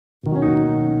Hello,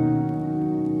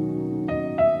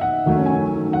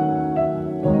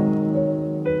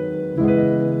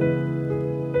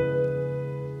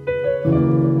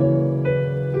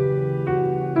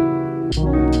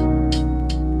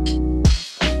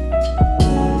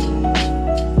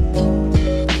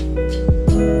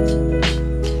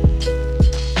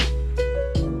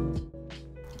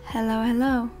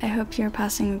 I hope you're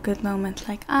passing a good moment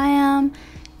like I am.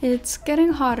 It's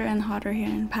getting hotter and hotter here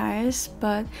in Paris,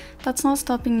 but that's not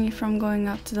stopping me from going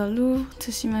out to the Louvre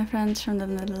to see my friends from the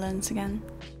Netherlands again.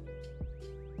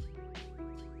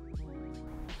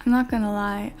 I'm not gonna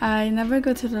lie, I never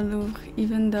go to the Louvre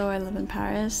even though I live in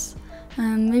Paris.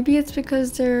 And maybe it's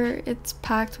because it's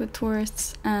packed with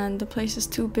tourists and the place is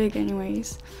too big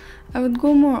anyways. I would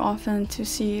go more often to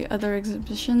see other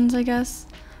exhibitions, I guess.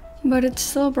 But it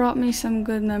still brought me some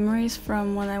good memories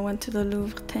from when I went to the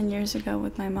Louvre 10 years ago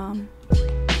with my mom.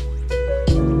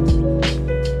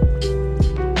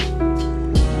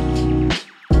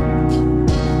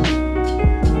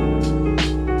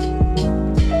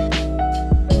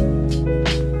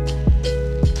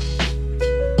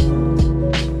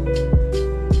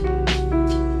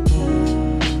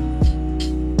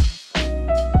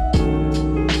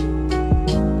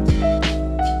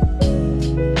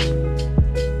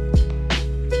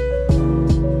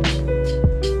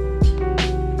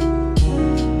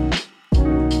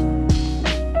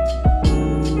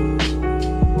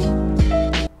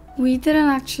 We didn't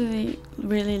actually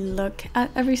really look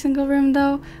at every single room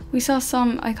though. We saw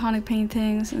some iconic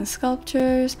paintings and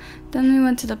sculptures, then we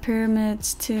went to the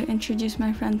pyramids to introduce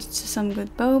my friends to some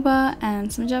good boba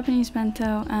and some Japanese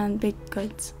bento and baked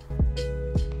goods.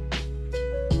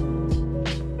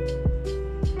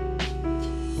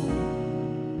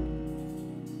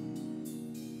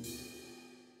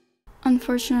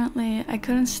 Unfortunately, I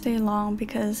couldn't stay long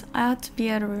because I had to be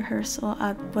at a rehearsal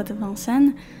at Bois de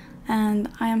Vincennes, and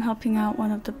I am helping out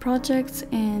one of the projects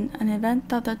in an event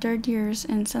that the third years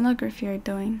in Scenography are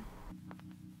doing.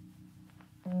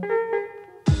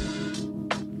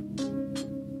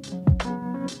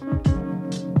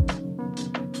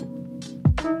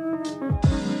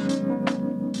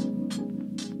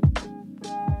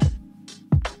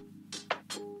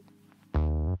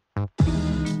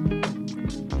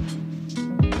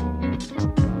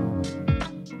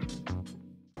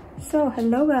 So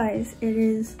hello guys, it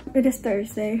is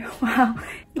Thursday. Wow,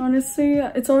 honestly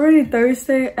it's already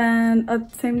Thursday and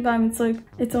at the same time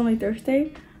it's only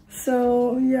Thursday.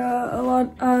 So yeah, a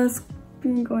lot has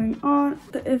been going on.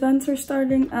 The events are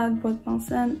starting at Bois de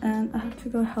Vincennes and I have to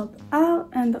go help out,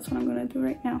 and that's what I'm gonna do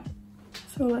right now.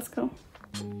 So let's go.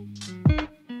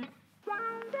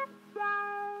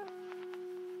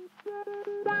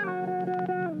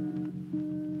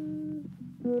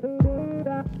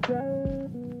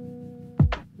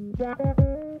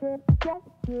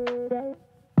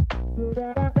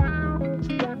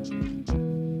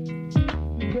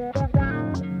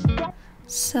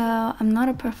 So I'm not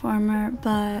a performer,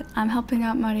 but I'm helping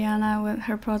out Mariana with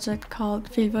her project called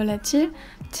Vivoletti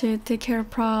to take care of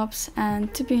props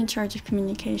and to be in charge of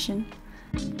communication.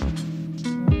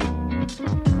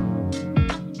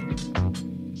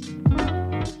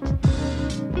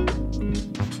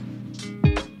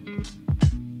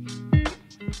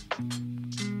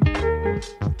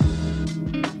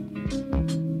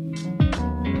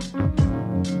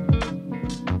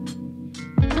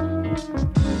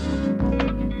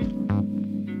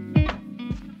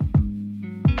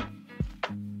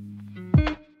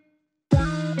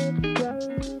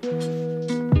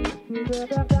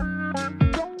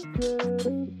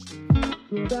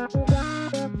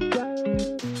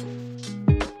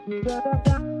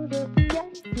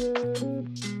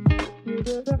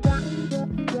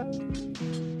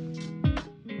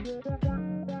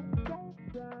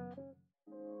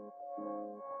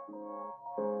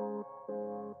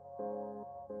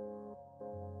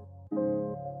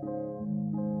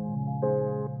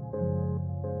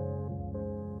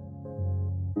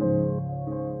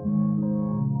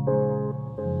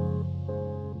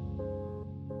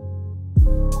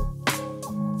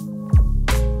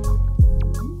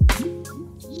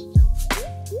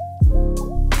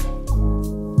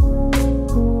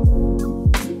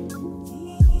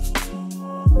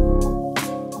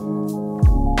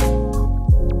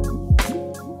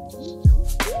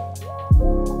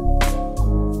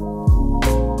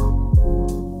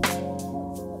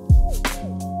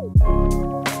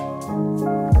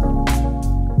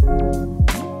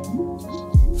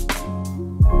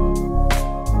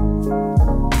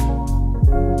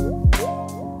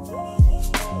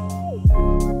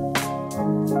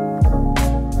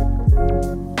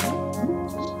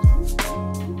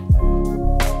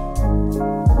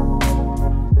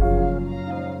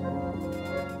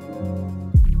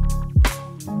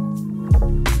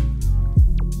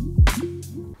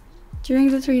 During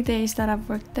the 3 days that I've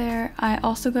worked there, I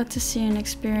also got to see and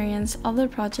experience other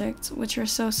projects which were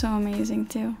so amazing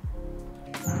too.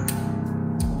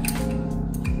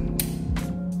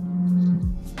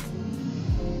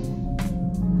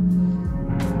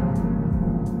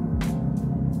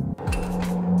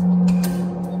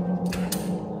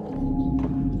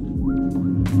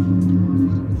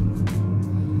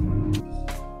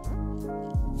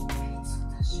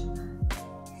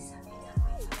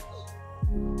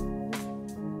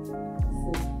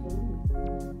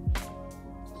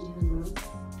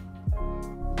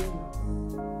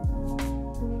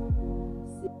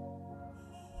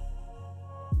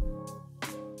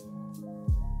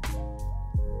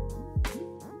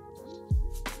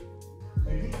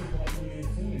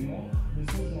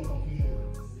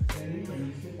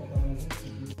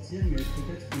 Mais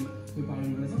peut-être qu'on peut parler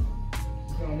au voisin.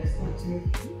 On peut en laisser un petit mot.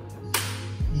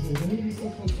 Je vais donner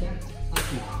 834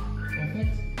 AP. En fait,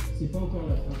 c'est pas encore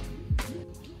la fin.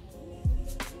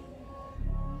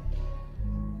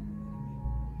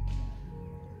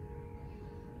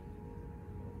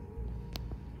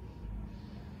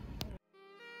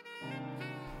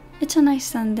 It's a nice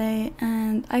Sunday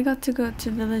and I got to go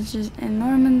to villages in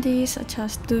Normandy such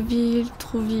as Deauville,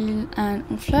 Trouville and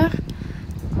Honfleur.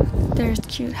 There's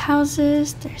cute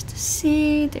houses, there's the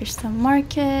sea, there's the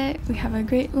market, we have a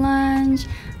great lunch.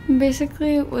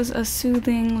 Basically it was a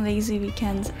soothing, lazy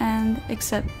weekend, and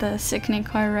except the sickening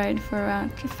car ride for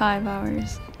around 5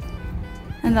 hours.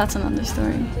 And that's another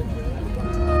story.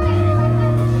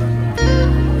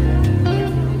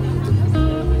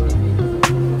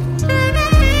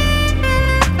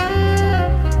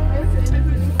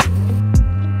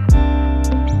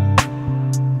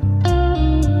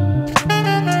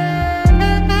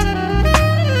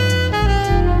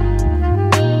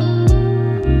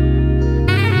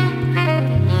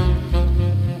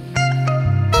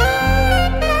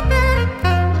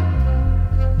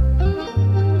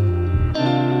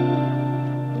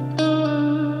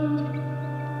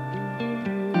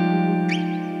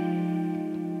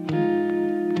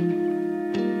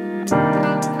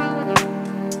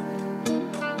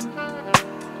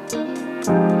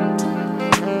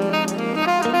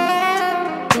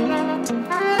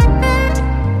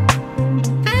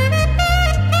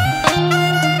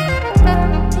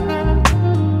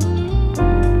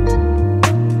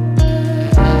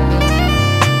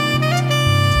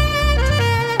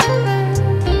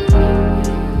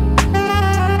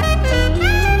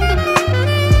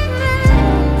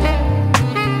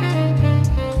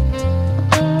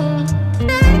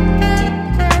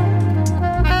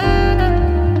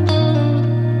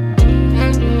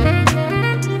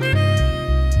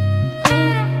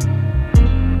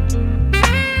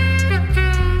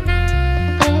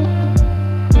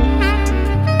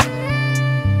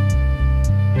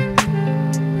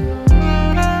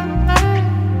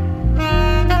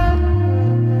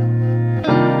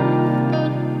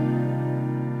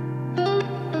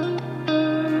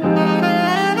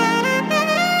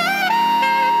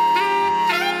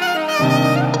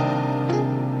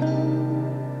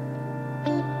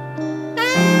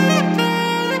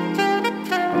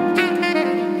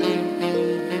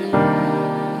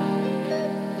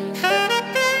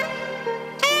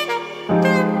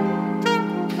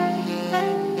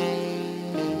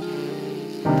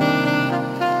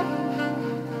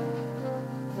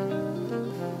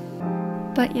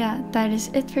 But yeah, that is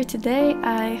it for today.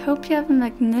 I hope you have a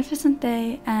magnificent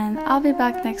day and I'll be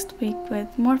back next week with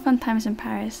more fun times in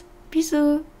Paris.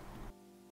 Bisous!